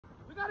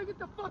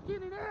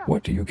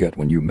What do you get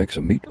when you mix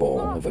a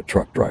meatball of a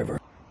truck driver,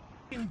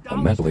 a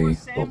medley,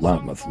 a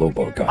loudmouth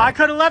Lobo guy, I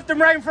could have left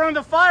him right in front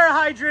of the fire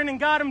hydrant and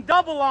got him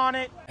double on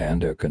it,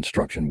 and a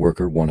construction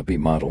worker wannabe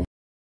model?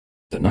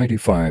 The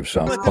 95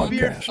 South Let the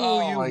beard podcast.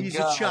 fool you. He's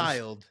a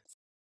child.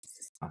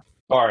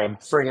 Sorry, I'm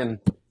friggin'.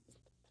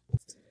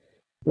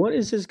 What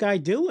is this guy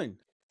doing?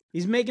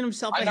 He's making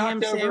himself a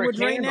ham sandwich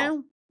right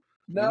now?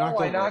 No,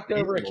 I knocked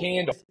over a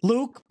candle.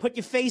 Luke, put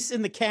your face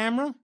in the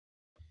camera.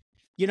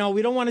 You know,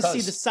 we don't want to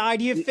see the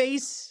side of your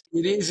face.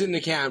 It is in the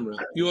camera.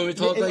 You want me to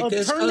talk like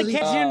this? Turn the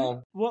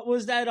camera. What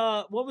was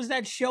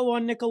that show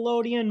on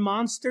Nickelodeon,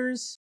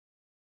 Monsters?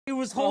 He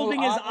was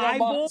holding his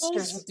eyeballs.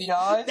 With the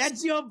eyes?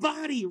 That's your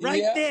body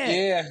right there.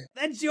 Yeah.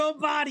 That's your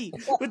body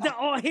with the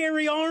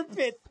hairy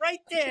armpit right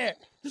there.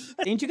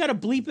 Ain't you got a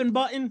bleeping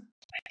button?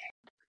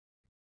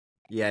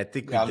 Yeah, I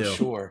think we I'm do.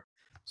 sure.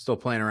 Still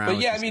playing around. But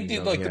with yeah, I these mean, things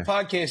look, over the here.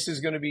 podcast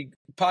is going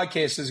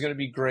to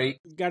be great.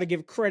 Got to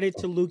give credit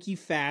to Lukey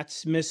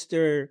Fats,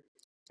 Mr.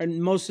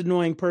 Most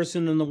annoying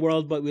person in the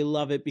world, but we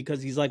love it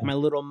because he's like my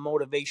little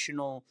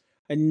motivational,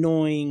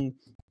 annoying,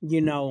 you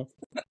know.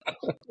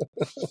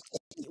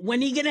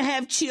 When are you gonna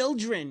have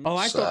children? Oh,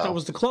 I thought that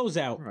was the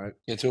closeout. All right.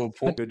 Get to a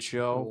point. Good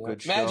show.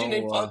 Good show.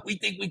 Imagine we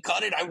think we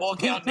cut it. I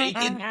walk out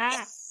naked.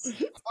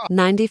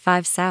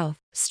 95 South.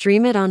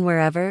 Stream it on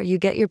wherever you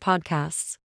get your podcasts.